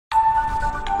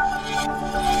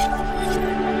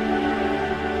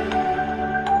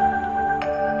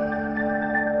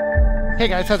Hey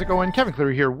guys, how's it going? Kevin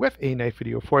Cleary here with a knife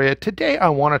video for you. Today I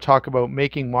want to talk about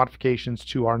making modifications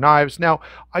to our knives. Now,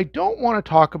 I don't want to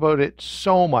talk about it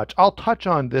so much. I'll touch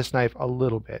on this knife a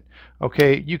little bit.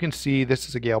 Okay, you can see this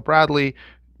is a Gail Bradley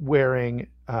wearing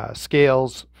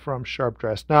scales from Sharp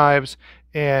Dressed Knives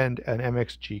and an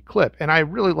MXG clip. And I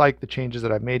really like the changes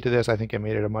that I've made to this. I think I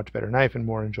made it a much better knife and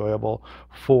more enjoyable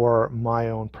for my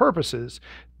own purposes.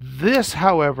 This,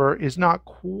 however, is not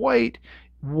quite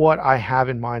what I have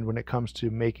in mind when it comes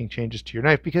to making changes to your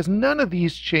knife, because none of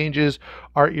these changes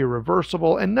are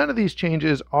irreversible and none of these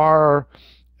changes are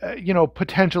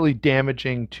potentially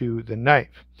damaging to the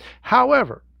knife.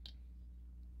 However,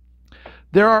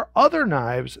 there are other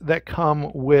knives that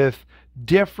come with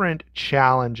different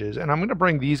challenges, and I'm going to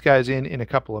bring these guys in a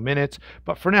couple of minutes,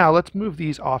 but for now let's move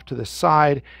these off to the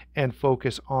side and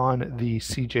focus on the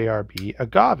CJRB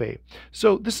Agave.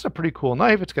 So this is a pretty cool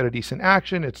knife. It's got a decent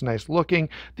action, it's nice looking.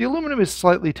 The aluminum is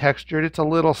slightly textured, it's a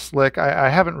little slick. I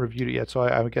haven't reviewed it yet, so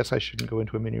I guess I shouldn't go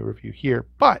into a mini review here,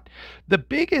 but the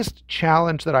biggest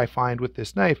challenge that I find with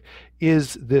this knife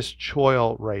is this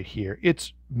choil right here.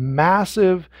 It's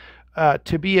massive.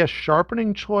 To be a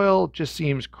sharpening choil just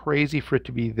seems crazy for it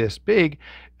to be this big.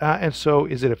 And so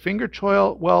is it a finger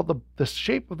choil? Well, the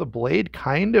shape of the blade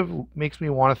kind of makes me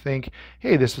want to think,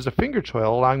 hey, this is a finger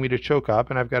choil allowing me to choke up,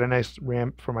 and I've got a nice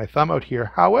ramp for my thumb out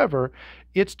here. However,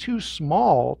 it's too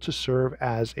small to serve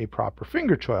as a proper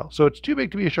finger choil. So it's too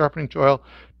big to be a sharpening choil,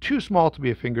 too small to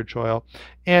be a finger choil.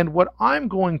 And what I'm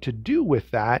going to do with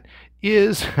that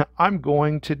is I'm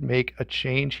going to make a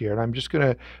change here, and I'm just going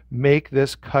to make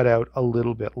this cutout a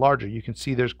little bit larger. You can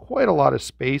see there's quite a lot of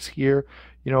space here,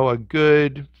 a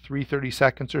good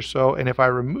 3/32 or so. And if I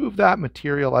remove that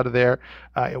material out of there,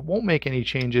 it won't make any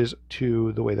changes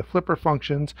to the way the flipper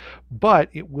functions, but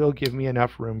it will give me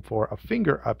enough room for a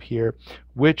finger up here,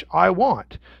 which I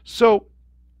want. So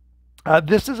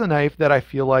this is a knife that I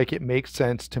feel like it makes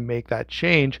sense to make that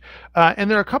change. And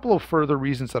there are a couple of further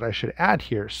reasons that I should add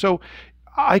here. So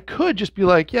I could just be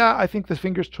like, yeah, I think the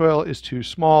finger's choil is too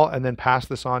small, and then pass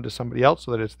this on to somebody else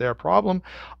so that it's their problem.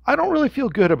 I don't really feel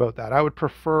good about that. I would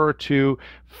prefer to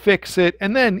fix it,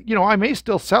 and then, I may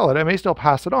still sell it, I may still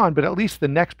pass it on, but at least the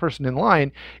next person in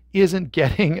line isn't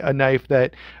getting a knife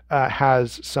that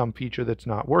has some feature that's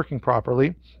not working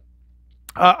properly.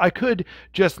 I could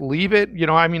just leave it,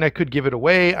 I could give it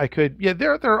away. I could,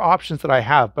 there are options that I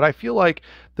have, but I feel like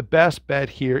the best bet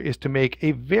here is to make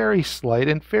a very slight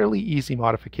and fairly easy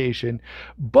modification,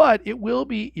 but it will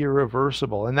be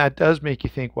irreversible. And that does make you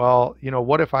think, well,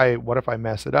 what if I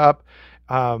mess it up?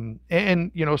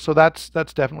 So that's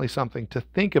definitely something to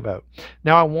think about.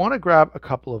 Now I want to grab a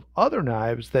couple of other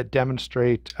knives that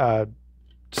demonstrate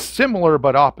similar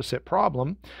but opposite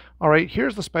problem. All right,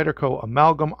 here's the Spyderco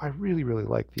Amalgam. I really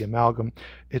like the Amalgam.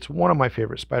 It's one of my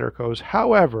favorite Spydercos.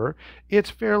 However, it's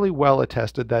fairly well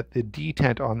attested that the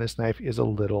detent on this knife is a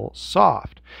little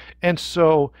soft. And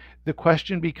so the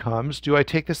question becomes, do I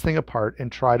take this thing apart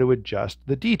and try to adjust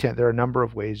the detent? There are a number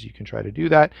of ways you can try to do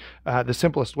that. The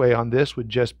simplest way on this would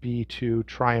just be to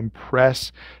try and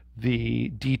press the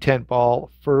detent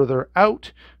ball further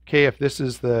out. Okay, if this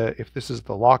is the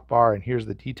lock bar and here's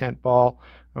the detent ball,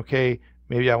 okay,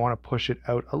 maybe I want to push it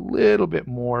out a little bit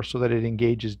more so that it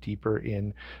engages deeper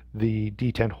in the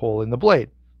detent hole in the blade.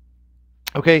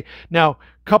 Okay, now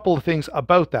a couple of things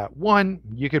about that. One,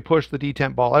 you could push the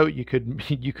detent ball out. You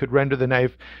could render the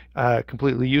knife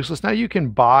completely useless. Now you can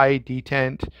buy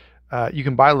detent. You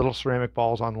can buy little ceramic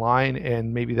balls online,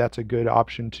 and maybe that's a good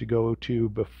option to go to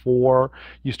before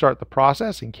you start the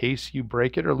process. In case you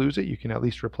break it or lose it, you can at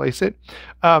least replace it.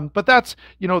 But that's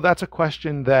a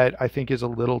question that I think is a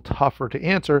little tougher to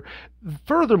answer.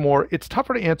 Furthermore, it's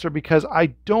tougher to answer because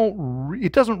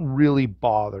it doesn't really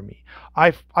bother me.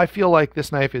 I feel like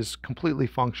this knife is completely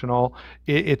functional.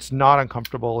 It's not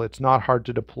uncomfortable. It's not hard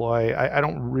to deploy. I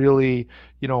don't really,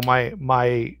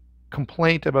 my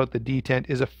complaint about the detent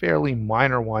is a fairly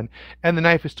minor one, and the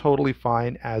knife is totally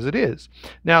fine as it is.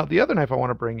 Now, the other knife I want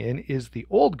to bring in is the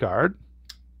Old Guard.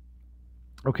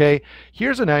 Okay,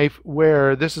 here's a knife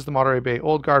where this is the Monterey Bay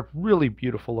Old Guard. Really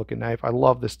beautiful looking knife. I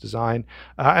love this design,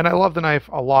 and I love the knife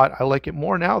a lot. I like it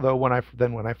more now though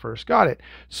than when I first got it.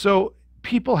 So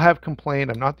people have complained,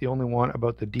 I'm not the only one,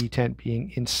 about the detent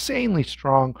being insanely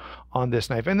strong on this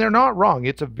knife, and they're not wrong.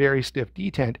 It's a very stiff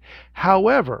detent.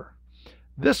 However,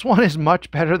 this one is much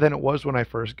better than it was when I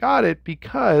first got it,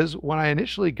 because when I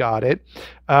initially got it,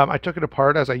 I took it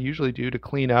apart as I usually do to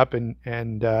clean up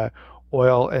and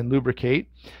oil and lubricate.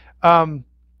 When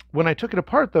I took it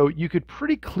apart though, you could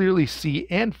pretty clearly see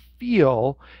and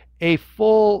feel a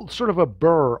full sort of a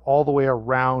burr all the way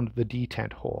around the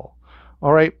detent hole.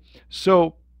 All right,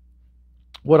 so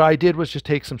what I did was just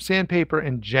take some sandpaper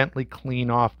and gently clean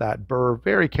off that burr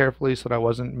very carefully so that I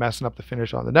wasn't messing up the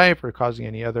finish on the knife or causing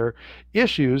any other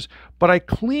issues. But I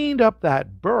cleaned up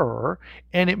that burr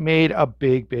and it made a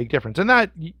big difference. And that,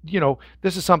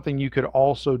 this is something you could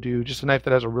also do. Just a knife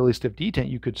that has a really stiff detent,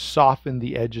 you could soften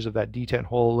the edges of that detent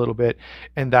hole a little bit,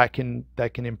 and that can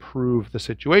improve the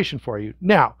situation for you.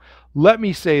 Now, let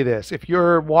me say this. If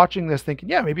you're watching this thinking,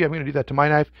 yeah, maybe I'm going to do that to my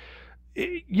knife,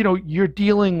 you're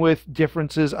dealing with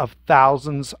differences of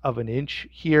thousandths of an inch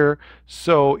here,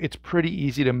 so it's pretty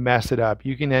easy to mess it up.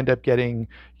 You can end up getting,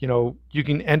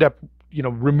 removing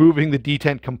the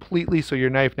detent completely, so your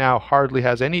knife now hardly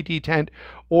has any detent,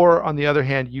 or on the other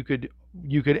hand, you could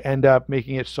end up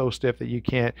making it so stiff that you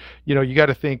can't, you got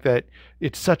to think that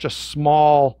it's such a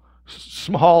small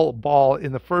ball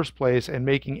in the first place, and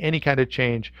making any kind of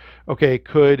change, okay,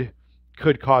 could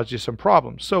cause you some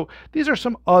problems. So these are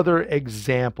some other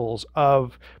examples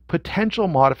of potential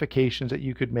modifications that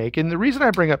you could make. And the reason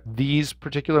I bring up these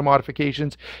particular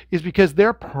modifications is because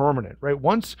they're permanent, right?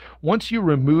 Once you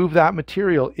remove that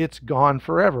material, it's gone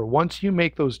forever. Once you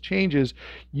make those changes,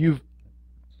 you've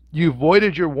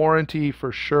voided your warranty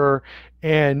for sure,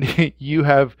 and you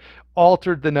have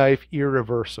altered the knife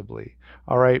irreversibly.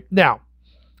 All right. Now,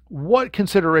 what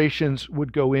considerations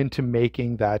would go into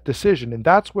making that decision? And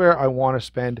that's where I want to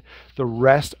spend the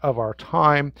rest of our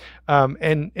time.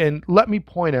 And let me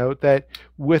point out that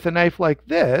with a knife like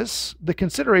this, the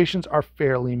considerations are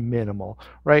fairly minimal,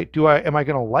 right? Am I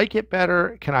going to like it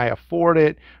better? Can I afford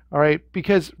it? All right,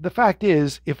 because the fact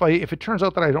is, if it turns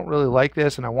out that I don't really like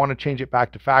this and I want to change it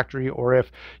back to factory, or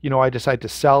if I decide to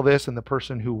sell this and the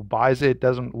person who buys it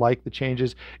doesn't like the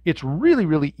changes, it's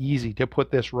really easy to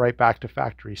put this right back to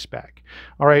factory spec.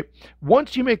 All right,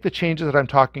 once you make the changes that I'm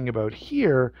talking about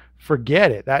here,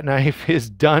 forget it. That knife is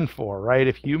done for, right?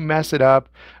 If you mess it up,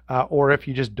 or if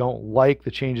you just don't like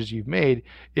the changes you've made,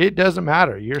 it doesn't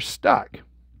matter. You're stuck.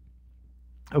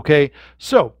 Okay,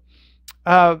 so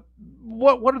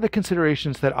what are the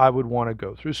considerations that I would want to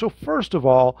go through? So first of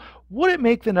all, would it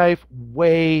make the knife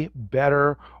way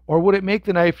better, or would it make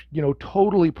the knife,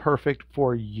 totally perfect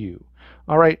for you?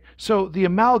 All right. So the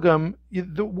amalgam,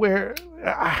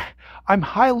 I'm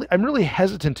really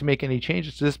hesitant to make any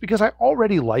changes to this because I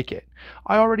already like it.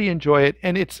 I already enjoy it,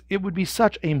 and it would be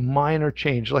such a minor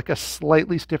change, like a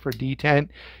slightly stiffer detent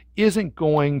isn't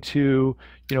going to,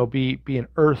 be an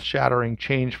earth-shattering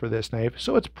change for this knife.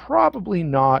 So it's probably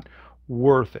not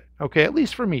worth it. Okay, at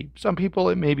least for me. Some people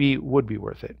it maybe would be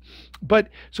worth it. But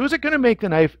so is it going to make the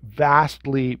knife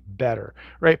vastly better,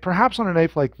 right? Perhaps on a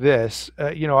knife like this,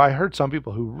 I heard some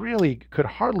people who really could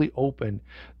hardly open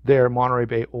their Monterey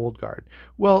Bay Old Guard.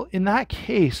 Well, in that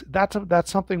case, that's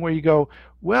something where you go,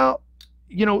 well,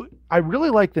 I really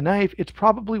like the knife. It's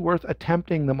probably worth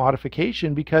attempting the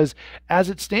modification, because as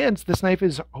it stands, this knife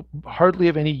is hardly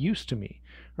of any use to me,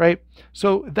 right?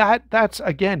 So that's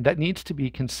again, that needs to be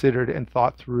considered and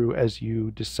thought through as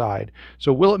you decide.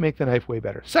 So will it make the knife way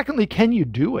better? Secondly, can you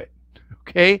do it?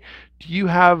 Okay, do you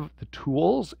have the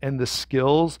tools and the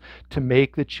skills to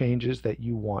make the changes that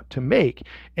you want to make?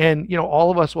 And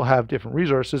all of us will have different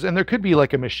resources, and there could be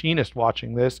like a machinist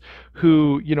watching this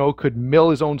who could mill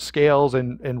his own scales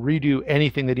and redo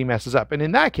anything that he messes up. And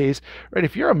in that case, right,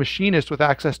 if you're a machinist with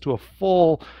access to a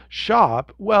full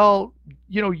shop, well,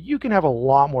 you can have a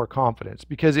lot more confidence,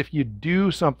 because if you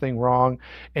do something wrong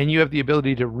and you have the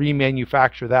ability to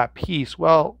remanufacture that piece,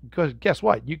 well, guess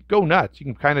what? You go nuts. You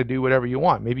can kind of do whatever you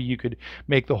want. Maybe you could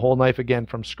make the whole knife again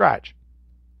from scratch.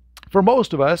 For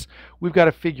most of us, we've got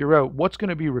to figure out what's going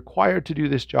to be required to do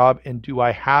this job, and do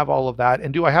I have all of that,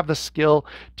 and do I have the skill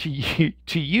to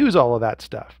use all of that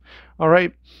stuff? All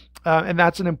right. And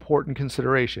that's an important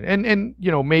consideration. And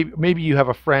maybe you have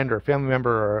a friend or a family member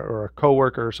or a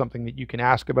coworker or something that you can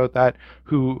ask about that,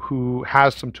 who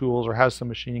has some tools or has some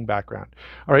machining background.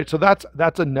 All right, so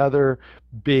that's another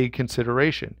big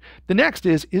consideration. The next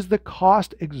is the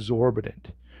cost exorbitant,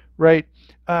 right?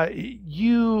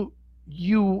 You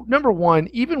number one,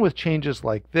 even with changes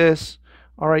like this,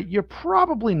 all right, you're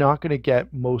probably not going to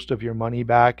get most of your money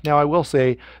back. Now, I will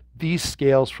say these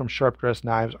scales from Sharp Dressed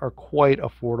Knives are quite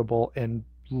affordable and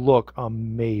look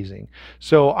amazing.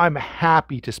 So I'm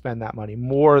happy to spend that money,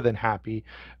 more than happy.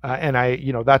 And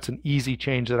that's an easy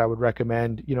change that I would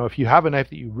recommend. If you have a knife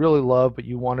that you really love, but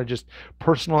you want to just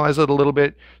personalize it a little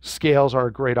bit, scales are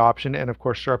a great option. And of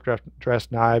course, Sharp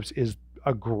Dressed Knives is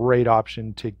a great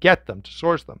option to get them, to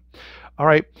source them. All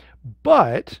right.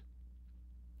 But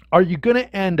are you going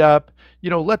to end up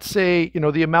let's say,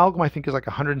 the amalgam I think is like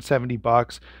 170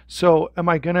 bucks. So am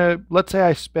I gonna, let's say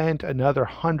I spent another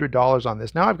 $100 on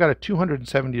this. Now I've got a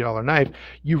 $270 knife.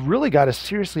 You really got to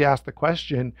seriously ask the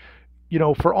question,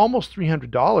 for almost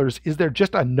 $300, is there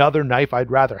just another knife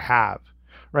I'd rather have?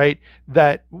 Right?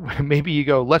 That maybe you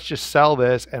go, let's just sell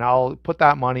this and I'll put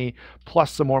that money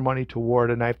plus some more money toward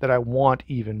a knife that I want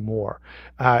even more.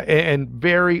 And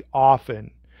very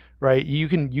often, right, you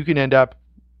can end up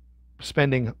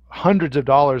spending hundreds of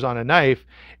dollars on a knife,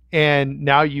 and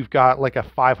now you've got like a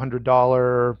 $500,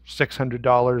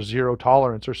 $600 zero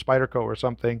tolerance or Spyderco or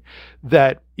something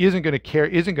that isn't going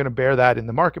to bear that in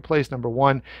the marketplace, number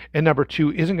one, and number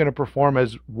two, isn't going to perform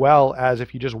as well as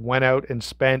if you just went out and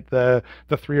spent the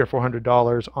 $300 or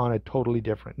 $400 on a totally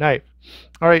different knife.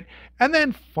 All right, and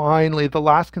then finally, the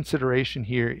last consideration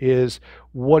here is,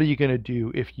 what are you going to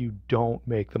do if you don't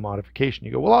make the modification?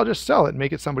 You go, well, I'll just sell it and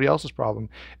make it somebody else's problem,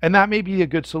 and that may be a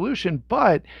good solution,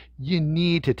 but you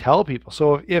need to tell people.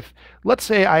 So if let's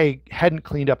say I hadn't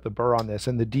cleaned up the burr on this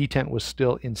and the detent was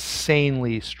still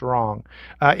insanely strong,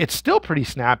 it's still pretty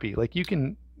snappy. Like you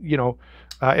can,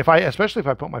 especially if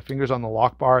I put my fingers on the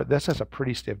lock bar, this has a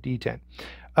pretty stiff detent.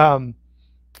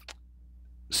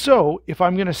 So if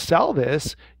I'm going to sell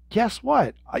this, guess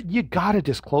what? You got to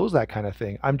disclose that kind of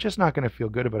thing. I'm just not going to feel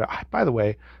good about it. By the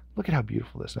way, look at how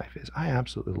beautiful this knife is. I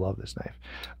absolutely love this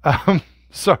knife.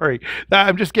 Sorry,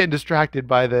 I'm just getting distracted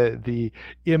by the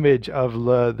image of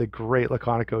the great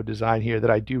Laconico design here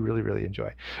that I do really, really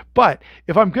enjoy. But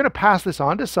if I'm going to pass this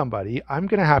on to somebody, I'm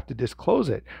going to have to disclose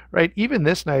it, right? Even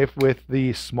this knife with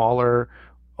the smaller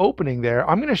opening there,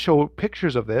 I'm going to show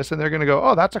pictures of this and they're going to go,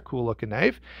 oh, that's a cool looking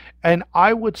knife. And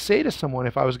I would say to someone,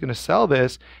 if I was going to sell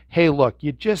this, hey, look,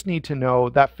 you just need to know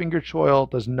that finger choil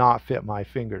does not fit my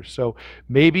fingers. So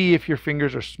maybe if your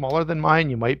fingers are smaller than mine,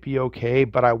 you might be okay,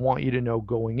 but I want you to know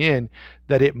going in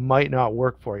that it might not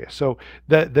work for you. So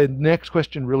the next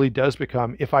question really does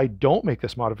become, if I don't make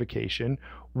this modification,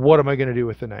 what am I going to do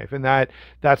with the knife? And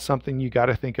that's something you got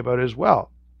to think about as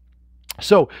well.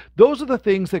 So those are the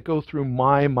things that go through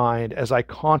my mind as I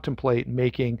contemplate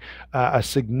making a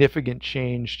significant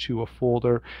change to a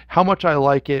folder. How much I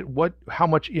like it, how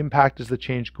much impact is the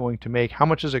change going to make, how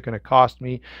much is it going to cost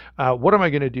me, what am I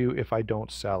going to do if I don't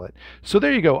sell it? So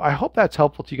there you go. I hope that's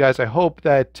helpful to you guys. I hope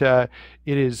that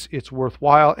it's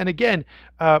worthwhile. And again,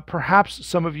 perhaps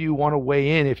some of you want to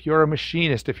weigh in. If you're a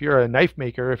machinist, if you're a knife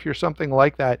maker, if you're something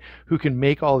like that who can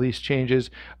make all these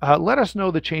changes, let us know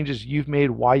the changes you've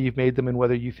made, why you've made them, and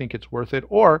whether you think it's worth it.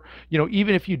 Or,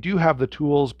 even if you do have the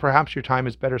tools, perhaps your time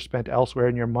is better spent elsewhere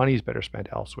and your money is better spent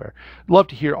elsewhere. Love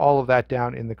to hear all of that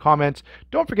down in the comments.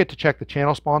 Don't forget to check the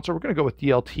channel sponsor. We're going to go with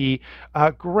DLT.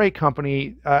 Great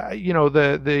company.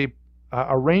 The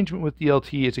arrangement with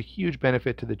DLT is a huge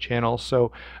benefit to the channel.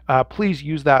 So please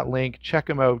use that link, check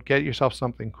them out, get yourself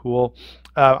something cool.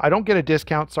 I don't get a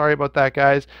discount, sorry about that,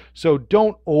 guys. So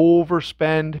don't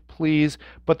overspend, please.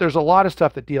 But there's a lot of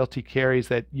stuff that DLT carries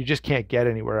that you just can't get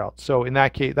anywhere else. So in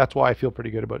that case, that's why I feel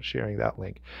pretty good about sharing that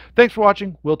link. Thanks for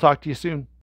watching. We'll talk to you soon.